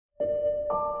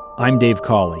I'm Dave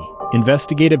Cawley,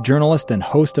 investigative journalist and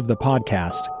host of the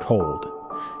podcast Cold.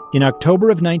 In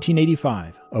October of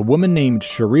 1985, a woman named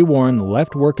Cherie Warren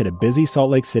left work at a busy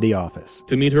Salt Lake City office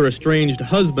to meet her estranged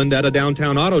husband at a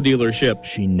downtown auto dealership.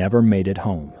 She never made it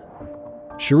home.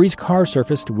 Cherie's car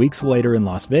surfaced weeks later in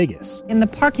Las Vegas. In the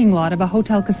parking lot of a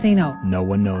hotel casino. No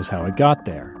one knows how it got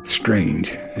there. Strange.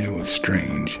 It was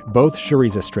strange. Both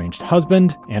Cherie's estranged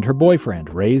husband and her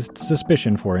boyfriend raised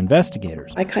suspicion for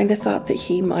investigators. I kind of thought that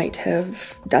he might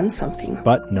have done something.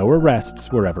 But no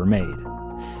arrests were ever made.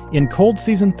 In Cold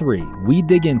Season 3, we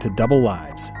dig into double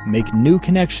lives, make new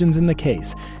connections in the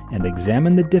case, and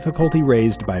examine the difficulty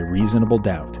raised by reasonable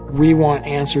doubt. We want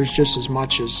answers just as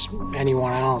much as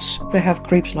anyone else. They have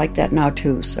creeps like that now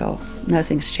too, so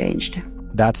nothing's changed.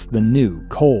 That's the new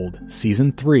Cold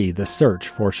Season 3, The Search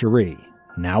for Cherie,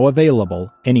 now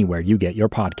available anywhere you get your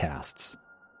podcasts.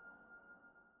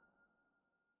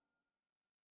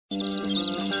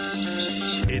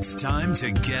 It's time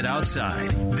to get outside.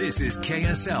 This is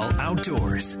KSL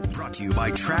Outdoors, brought to you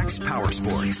by Trax Power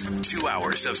Sports. 2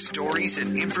 hours of stories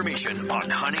and information on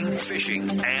hunting, fishing,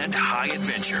 and high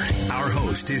adventure. Our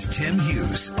host is Tim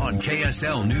Hughes on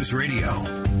KSL News Radio.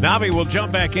 Navi will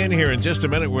jump back in here in just a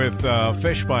minute with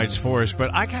Fish Bites for us,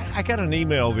 but I got an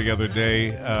email the other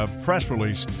day, press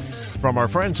release, from our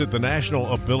friends at the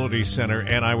National Ability Center,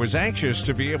 and I was anxious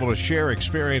to be able to share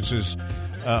experiences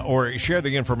or share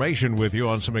the information with you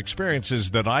on some experiences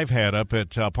that I've had up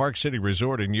at Park City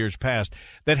Resort in years past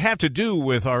that have to do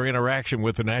with our interaction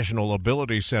with the National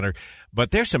Ability Center.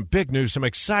 But there's some big news, some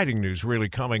exciting news really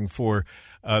coming for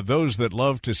those that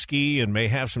love to ski and may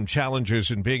have some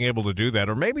challenges in being able to do that,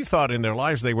 or maybe thought in their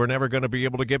lives they were never going to be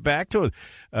able to get back to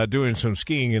doing some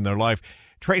skiing in their life.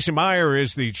 Tracy Meyer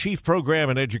is the Chief Program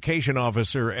and Education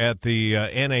Officer at the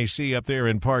NAC up there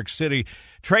in Park City.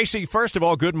 Tracy, first of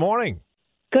all, good morning.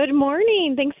 Good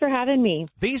morning. Thanks for having me.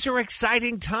 These are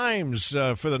exciting times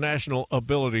for the National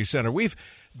Ability Center. We've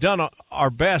done our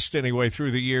best anyway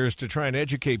through the years to try and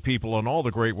educate people on all the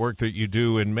great work that you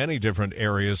do in many different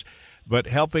areas, but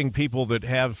helping people that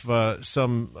have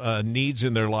some needs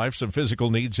in their life, some physical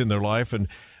needs in their life, and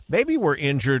maybe were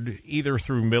injured either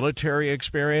through military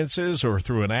experiences or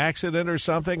through an accident or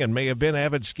something and may have been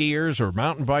avid skiers or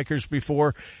mountain bikers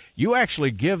before. You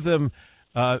actually give them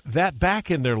that back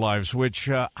in their lives, which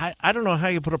I don't know how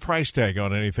you put a price tag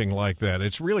on anything like that.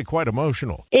 It's really quite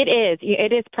emotional. It is.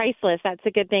 It is priceless. That's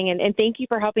a good thing. And thank you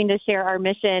for helping to share our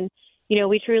mission. You know,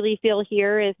 we truly feel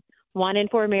here is 1 in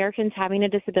 4 Americans having a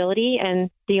disability, and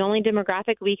the only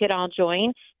demographic we could all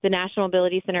join. The National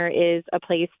Ability Center is a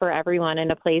place for everyone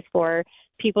and a place for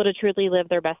people to truly live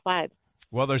their best lives.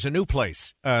 Well, there's a new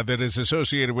place that is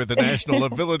associated with the National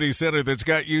Ability Center that's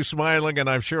got you smiling, and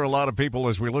I'm sure a lot of people,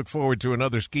 as we look forward to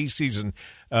another ski season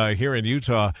here in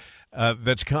Utah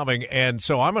that's coming. And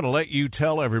so I'm going to let you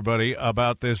tell everybody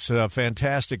about this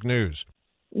fantastic news.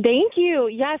 Thank you.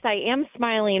 Yes, I am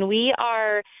smiling. We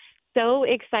are so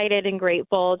excited and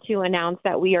grateful to announce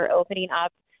that we are opening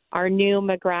up our new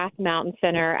McGrath Mountain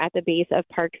Center at the base of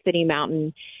Park City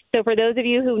Mountain. So for those of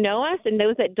you who know us and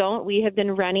those that don't, we have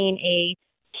been running a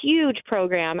huge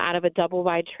program out of a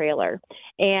double-wide trailer.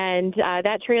 And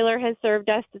that trailer has served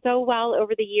us so well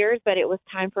over the years, but it was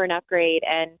time for an upgrade.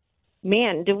 And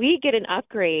man, do we get an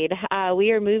upgrade.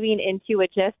 We are moving into a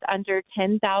just under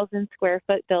 10,000 square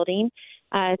foot building,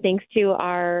 thanks to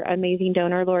our amazing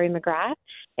donor, Lori McGrath,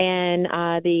 and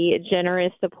the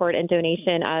generous support and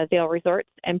donation of Vail Resorts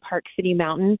and Park City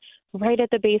Mountain, right at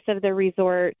the base of the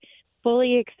resort,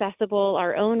 fully accessible,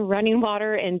 our own running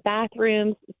water and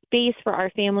bathrooms, space for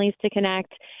our families to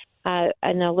connect,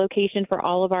 and a location for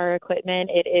all of our equipment.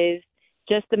 It is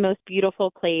just the most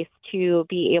beautiful place to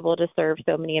be able to serve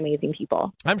so many amazing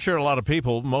people. I'm sure a lot of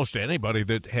people, most anybody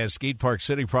that has skied Park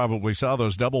City probably saw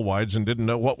those double wides and didn't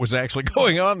know what was actually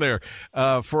going on there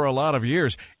for a lot of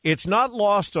years. It's not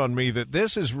lost on me that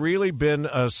this has really been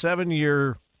a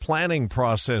 7-year planning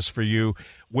process for you,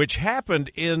 which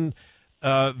happened in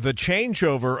the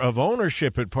changeover of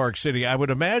ownership at Park City. I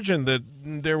would imagine that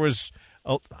there was,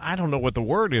 I don't know what the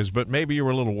word is, but maybe you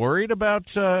were a little worried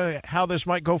about how this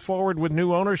might go forward with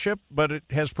new ownership, but it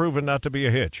has proven not to be a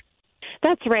hitch.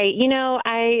 That's right. You know,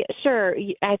 I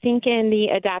think in the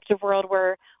adaptive world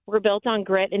we're built on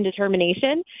grit and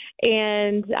determination,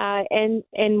 and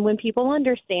when people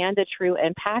understand the true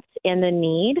impact and the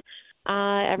need,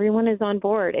 everyone is on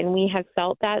board, and we have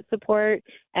felt that support,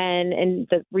 and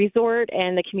the resort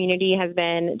and the community has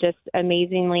been just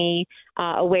amazingly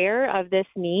aware of this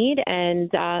need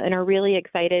and are really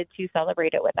excited to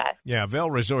celebrate it with us. Yeah, Vail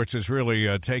Resorts has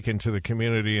really taken to the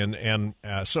community, and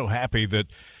so happy that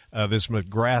this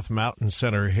McGrath Mountain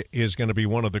Center is going to be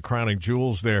one of the crowning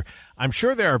jewels there. I'm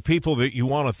sure there are people that you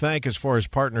want to thank as far as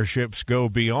partnerships go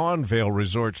beyond Vail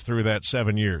Resorts through that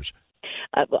 7 years.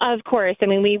 Of course. I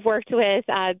mean, we've worked with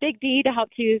Big D to help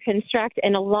to construct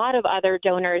and a lot of other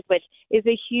donors, which is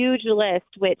a huge list,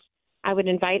 which I would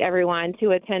invite everyone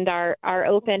to attend our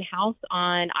open house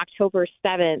on October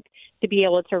 7th to be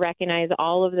able to recognize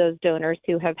all of those donors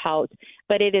who have helped.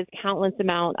 But it is countless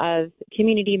amount of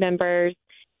community members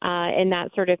and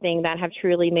that sort of thing that have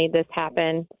truly made this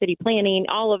happen. City planning,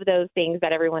 all of those things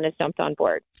that everyone has jumped on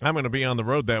board. I'm going to be on the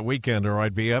road that weekend, or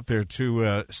I'd be up there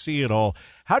to see it all.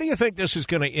 How do you think this is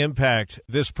going to impact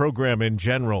this program in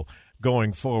general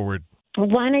going forward?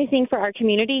 One, I think for our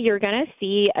community, you're going to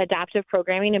see adaptive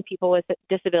programming and people with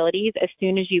disabilities as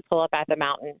soon as you pull up at the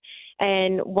mountain.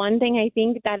 And one thing I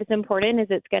think that is important is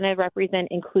it's going to represent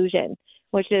inclusion,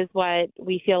 which is what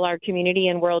we feel our community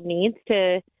and world needs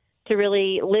to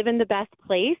really live in the best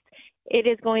place. It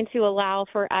is going to allow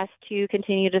for us to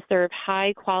continue to serve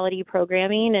high quality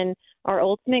programming. And our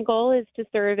ultimate goal is to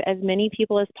serve as many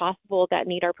people as possible that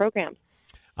need our programs.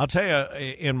 I'll tell you,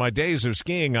 in my days of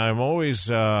skiing, I'm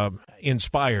always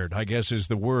inspired, I guess is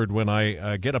the word, when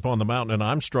I get up on the mountain and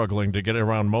I'm struggling to get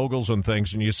around moguls and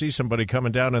things, and you see somebody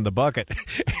coming down in the bucket,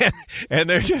 and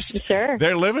they're just,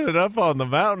 they're living it up on the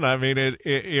mountain. I mean,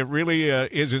 it really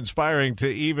is inspiring to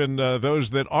even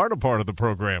those that aren't a part of the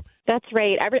program. That's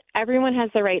right. Everyone has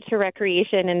the right to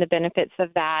recreation and the benefits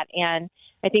of that. And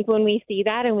I think when we see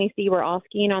that and we see we're all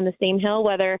skiing on the same hill,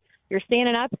 whether you're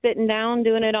standing up, sitting down,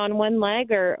 doing it on one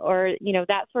leg or you know,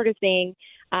 that sort of thing,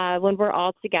 when we're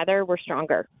all together, we're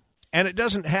stronger. And it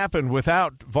doesn't happen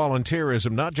without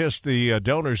volunteerism, not just the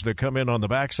donors that come in on the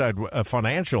backside,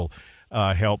 financial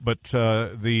help, but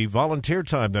the volunteer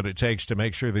time that it takes to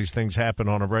make sure these things happen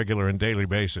on a regular and daily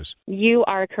basis. You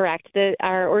are correct.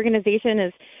 Our organization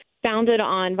is founded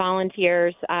on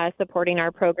volunteers supporting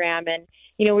our program. And,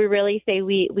 you know, we really say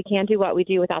we can't do what we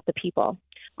do without the people.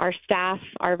 Our staff,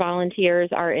 our volunteers,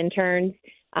 our interns,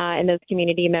 and those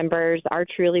community members are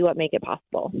truly what make it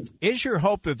possible. Is your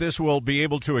hope that this will be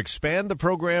able to expand the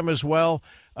program as well,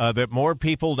 that more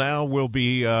people now will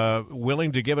be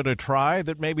willing to give it a try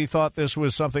that maybe thought this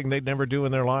was something they'd never do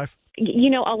in their life?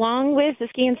 You know, along with the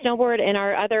ski and snowboard and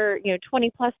our other,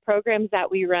 20-plus programs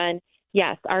that we run,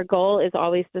 yes, our goal is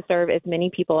always to serve as many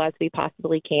people as we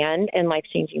possibly can in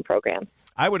life-changing programs.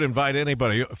 I would invite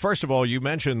anybody. First of all, you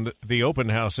mentioned the open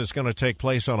house that's going to take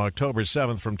place on October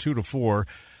 7th from 2 to 4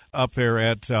 up there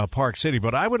at Park City.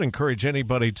 But I would encourage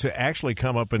anybody to actually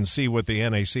come up and see what the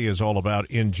NAC is all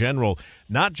about in general,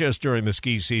 not just during the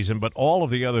ski season, but all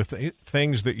of the other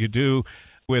things that you do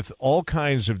with all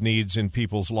kinds of needs in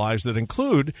people's lives that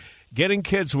include getting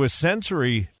kids with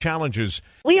sensory challenges.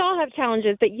 We all have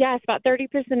challenges, but yes, about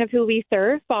 30% of who we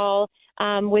serve fall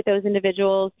with those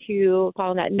individuals who fall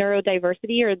in that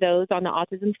neurodiversity or those on the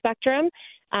autism spectrum.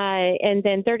 And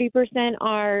then 30%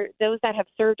 are those that have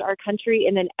served our country,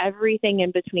 and then everything in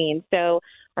between. So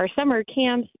our summer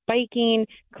camps, biking,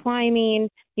 climbing,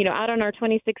 out on our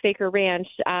 26-acre ranch,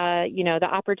 the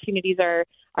opportunities are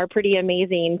pretty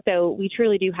amazing. So we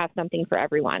truly do have something for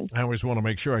everyone. I always want to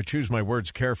make sure I choose my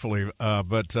words carefully,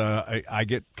 but I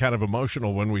get kind of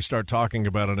emotional when we start talking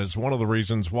about it. It's one of the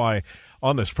reasons why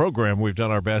on this program we've done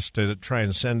our best to try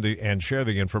and send and share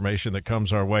the information that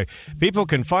comes our way. People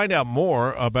can find out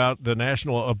more about the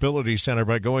National Ability Center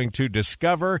by going to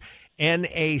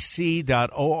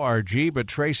discovernac.org. But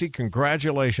Tracy,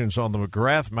 congratulations on the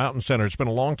McGrath Mountain Center. It's been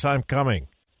a long time coming.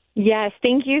 Yes,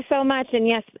 thank you so much. And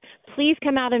yes, please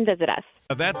come out and visit us.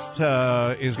 That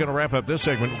is going to wrap up this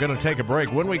segment. We're going to take a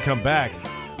break. When we come back,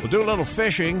 we'll do a little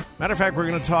fishing. Matter of fact, we're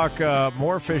going to talk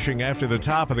more fishing after the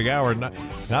top of the hour.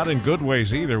 Not in good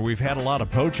ways either. We've had a lot of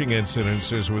poaching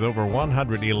incidences with over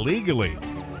 100 illegally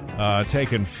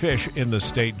taken fish in the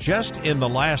state just in the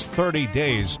last 30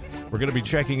 days. We're going to be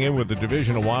checking in with the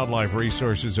Division of Wildlife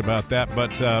Resources about that.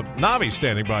 But Navi's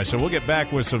standing by, so we'll get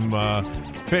back with some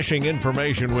fishing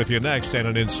information with you next, and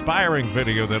an inspiring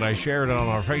video that I shared on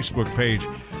our Facebook page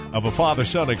of a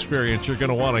father-son experience you're going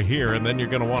to want to hear, and then you're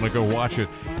going to want to go watch it.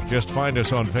 Just find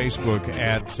us on Facebook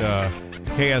at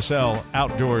KSL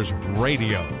Outdoors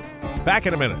Radio. Back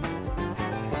in a minute.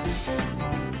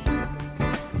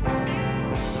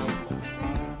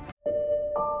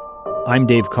 I'm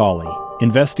Dave Cawley,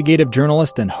 investigative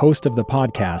journalist and host of the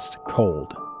podcast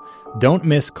Cold. Don't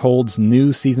miss Cold's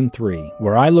new Season 3,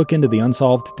 where I look into the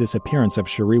unsolved disappearance of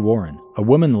Cherie Warren, a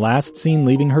woman last seen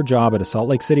leaving her job at a Salt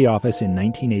Lake City office in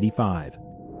 1985.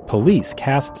 Police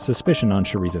cast suspicion on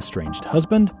Cherie's estranged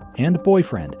husband and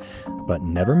boyfriend, but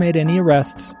never made any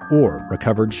arrests or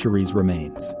recovered Cherie's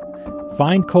remains.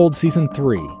 Find Cold Season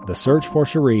 3, The Search for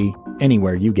Cherie,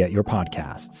 anywhere you get your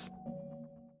podcasts.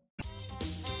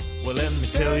 Well, let me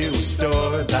tell you a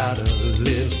story about a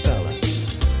little fella,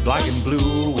 black and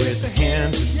blue with the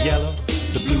hands of yellow,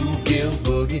 the bluegill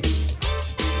boogie.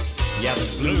 Yeah, the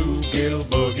bluegill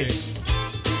boogie.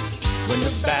 When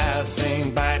the bass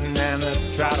ain't biting and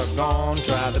the trout are gone,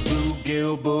 try the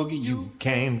bluegill boogie, you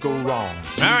can't go wrong.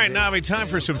 All right, Navi, time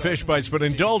for some fish bites, but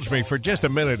indulge me for just a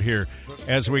minute here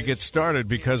as we get started,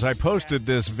 because I posted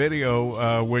this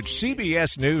video which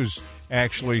CBS News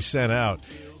actually sent out.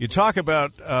 You talk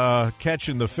about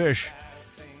catching the fish.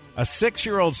 A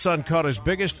 6-year-old son caught his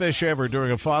biggest fish ever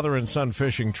during a father and son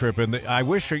fishing trip, and I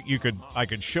wish I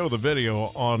could show the video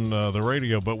on the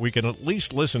radio, but we can at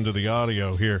least listen to the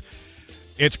audio here.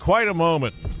 It's quite a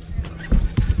moment.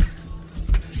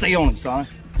 Stay on him, son.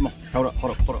 Come on. Hold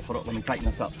up. Let me tighten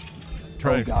this up.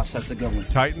 Oh, gosh, that's a good one.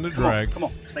 Tighten the drag. Come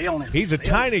on. Stay on him. He's a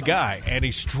tiny guy, and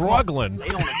he's struggling. Stay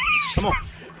on him. Come on.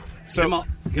 So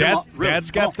Dad's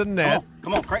got the net.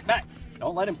 Come on, crank back.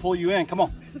 Don't let him pull you in. Come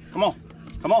on.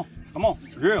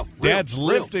 Real. Dad's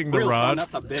lifting the rod. Son,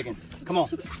 that's a big one. Come on.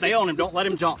 Stay on him. Don't let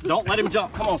him jump.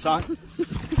 Come on, son.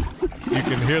 You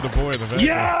can hear the boy in the background.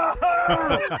 Yeah!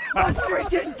 Let's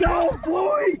freaking go,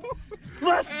 boy!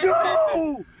 Let's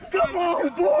go! Come on,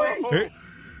 boy!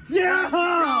 Yeah!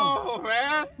 Go,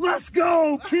 man! Let's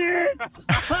go, kid!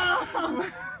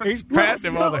 He's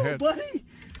patting him on the head. Buddy.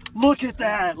 Look at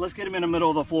that. Let's get him in the middle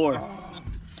of the floor.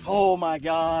 Oh, my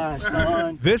gosh,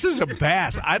 son. This is a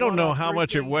bass. I don't know how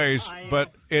much it weighs,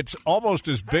 but it's almost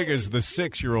as big as the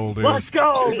 6-year-old is. Let's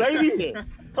go, baby!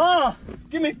 Oh,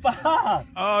 give me 5.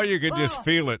 Oh, you can just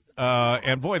feel it.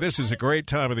 And, boy, this is a great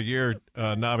time of the year,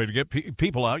 Navi, to get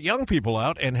people out, young people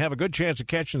out, and have a good chance of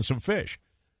catching some fish.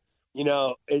 You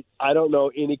know, I don't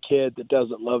know any kid that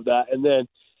doesn't love that. And then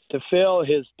to feel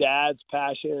his dad's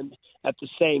passion at the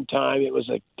same time, it was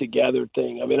a together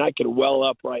thing. I mean, I could well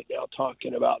up right now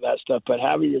talking about that stuff, but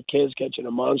having your kids catching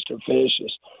a monster fish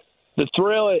is the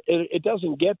thrill. It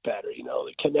doesn't get better. You know,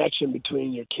 the connection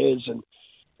between your kids and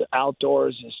the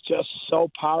outdoors is just so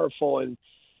powerful, and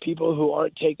people who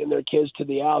aren't taking their kids to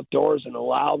the outdoors and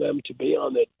allow them to be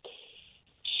on the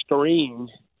screen,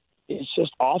 it's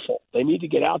just awful. They need to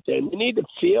get out there, and they need to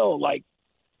feel like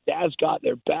Dad's got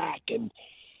their back, and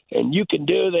you can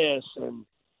do this, and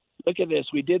look at this.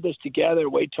 We did this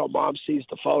together. Wait till Mom sees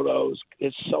the photos.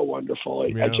 It's so wonderful.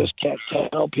 Yeah. I just can't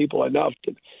tell people enough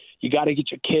that you got to get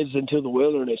your kids into the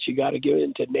wilderness. You got to get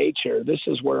into nature. This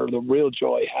is where the real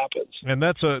joy happens. And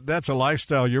that's a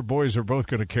lifestyle your boys are both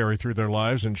going to carry through their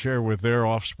lives and share with their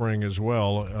offspring as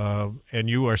well. And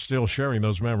you are still sharing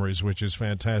those memories, which is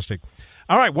fantastic.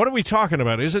 All right, what are we talking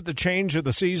about? Is it the change of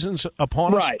the seasons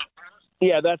upon us? Right.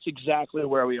 Yeah, that's exactly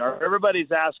where we are.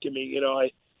 Everybody's asking me, you know,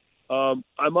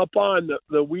 I'm up on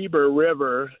the Weber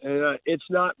River, and it's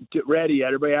not ready yet.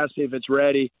 Everybody asks me if it's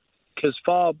ready, because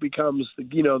fall becomes,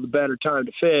 the better time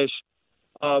to fish.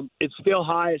 It's still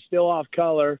high. It's still off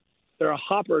color. There are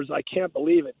hoppers. I can't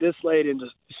believe it this late into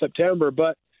September,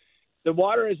 but the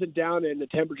water isn't down and the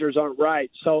temperatures aren't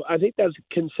right. So I think that's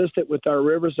consistent with our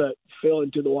rivers that fill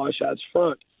into the Wasatch's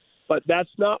front. But that's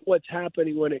not what's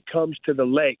happening when it comes to the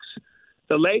lakes.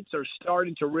 The lakes are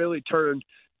starting to really turn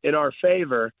in our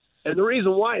favor. And the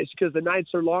reason why is because the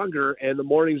nights are longer and the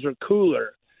mornings are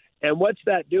cooler. And what's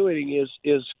that doing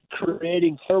is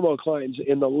creating thermoclines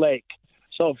in the lake.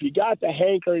 So if you got the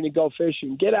hankering to go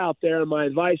fishing, get out there. My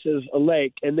advice is a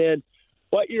lake. And then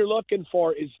what you're looking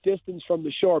for is distance from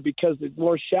the shore, because the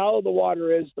more shallow the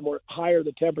water is, the more higher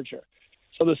the temperature.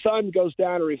 So the sun goes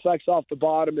down and reflects off the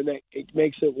bottom, and it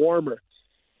makes it warmer.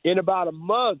 In about a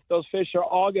month, those fish are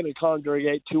all going to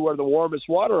congregate to where the warmest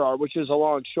water are, which is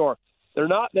along shore. They're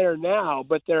not there now,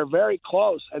 but they're very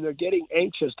close, and they're getting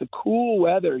anxious. The cool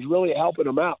weather is really helping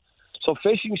them out. So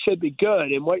fishing should be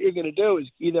good, and what you're going to do is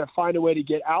either find a way to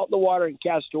get out in the water and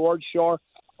cast towards shore,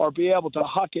 or be able to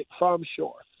huck it from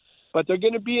shore. But they're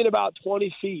going to be in about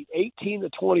 20 feet, 18 to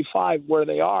 25 where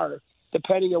they are,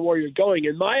 depending on where you're going.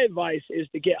 And my advice is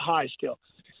to get high still.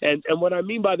 And what I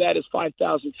mean by that is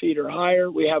 5,000 feet or higher.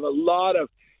 We have a lot of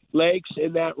lakes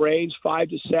in that range, 5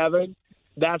 to 7.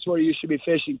 That's where you should be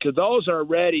fishing, because those are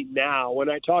ready now. When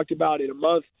I talked about in a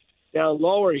month down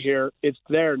lower here, it's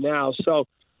there now. So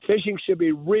fishing should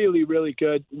be really, really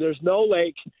good. There's no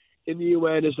lake in the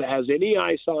UNS that has any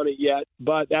ice on it yet,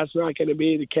 but that's not going to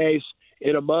be the case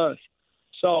in a month.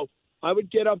 So I would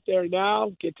get up there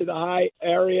now, get to the high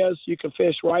areas. You can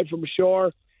fish right from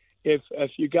shore.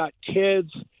 If you got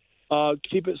kids,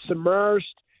 keep it submerged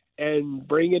and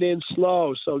bring it in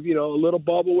slow. So, a little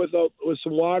bubble with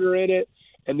some water in it,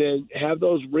 and then have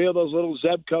those little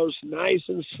Zebcos nice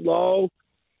and slow.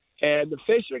 And the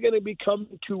fish are going to be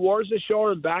coming towards the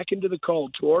shore and back into the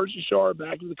cold, towards the shore,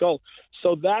 back into the cold.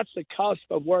 So that's the cusp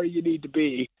of where you need to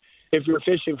be if you're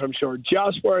fishing from shore,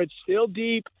 just where it's still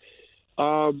deep,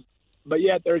 but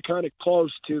yet they're kind of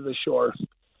close to the shore.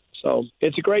 So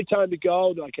it's a great time to go.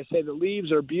 Like I say, the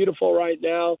leaves are beautiful right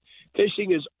now.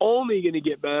 Fishing is only going to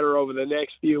get better over the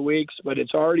next few weeks, but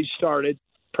it's already started,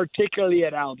 particularly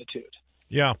at altitude.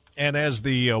 Yeah, and as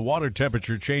the water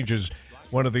temperature changes,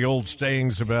 one of the old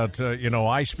sayings about,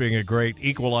 ice being a great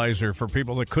equalizer for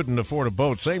people that couldn't afford a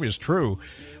boat, same is true,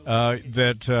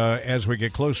 that as we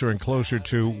get closer and closer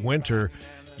to winter,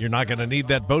 you're not going to need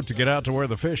that boat to get out to where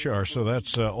the fish are. So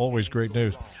that's always great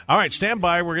news. All right, stand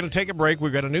by. We're going to take a break.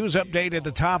 We've got a news update at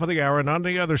the top of the hour. And on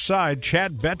the other side,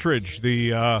 Chad Bettridge,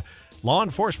 the law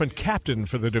enforcement captain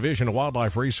for the Division of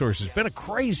Wildlife Resources. Been a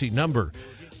crazy number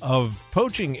of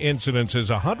poaching incidences,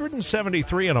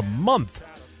 173 in a month.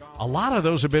 A lot of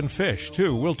those have been fish,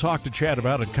 too. We'll talk to Chad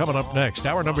about it coming up next.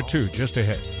 Hour number 2, just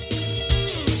ahead.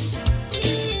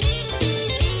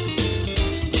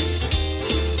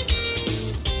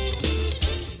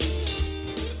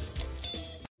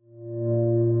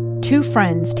 Two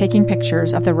friends taking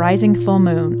pictures of the rising full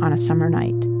moon on a summer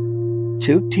night.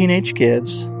 Two teenage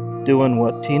kids doing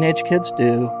what teenage kids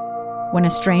do. When a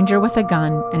stranger with a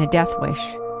gun and a death wish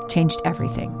changed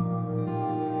everything.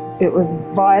 It was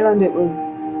violent, it was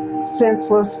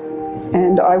senseless,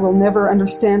 and I will never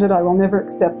understand it. I will never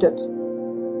accept it.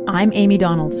 I'm Amy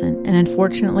Donaldson, and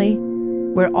unfortunately,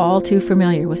 we're all too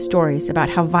familiar with stories about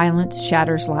how violence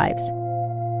shatters lives.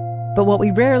 But what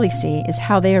we rarely see is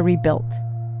how they are rebuilt.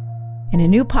 In a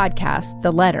new podcast,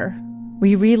 The Letter,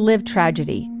 we relive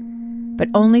tragedy, but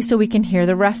only so we can hear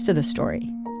the rest of the story.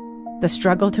 The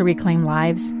struggle to reclaim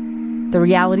lives, the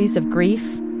realities of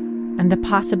grief, and the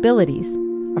possibilities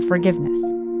of forgiveness.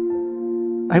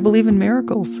 I believe in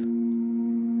miracles.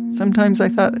 Sometimes I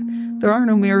thought, there are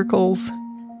no miracles.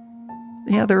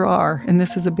 Yeah, there are, and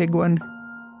this is a big one.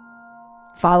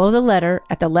 Follow The Letter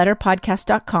at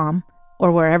theletterpodcast.com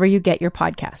or wherever you get your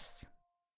podcasts.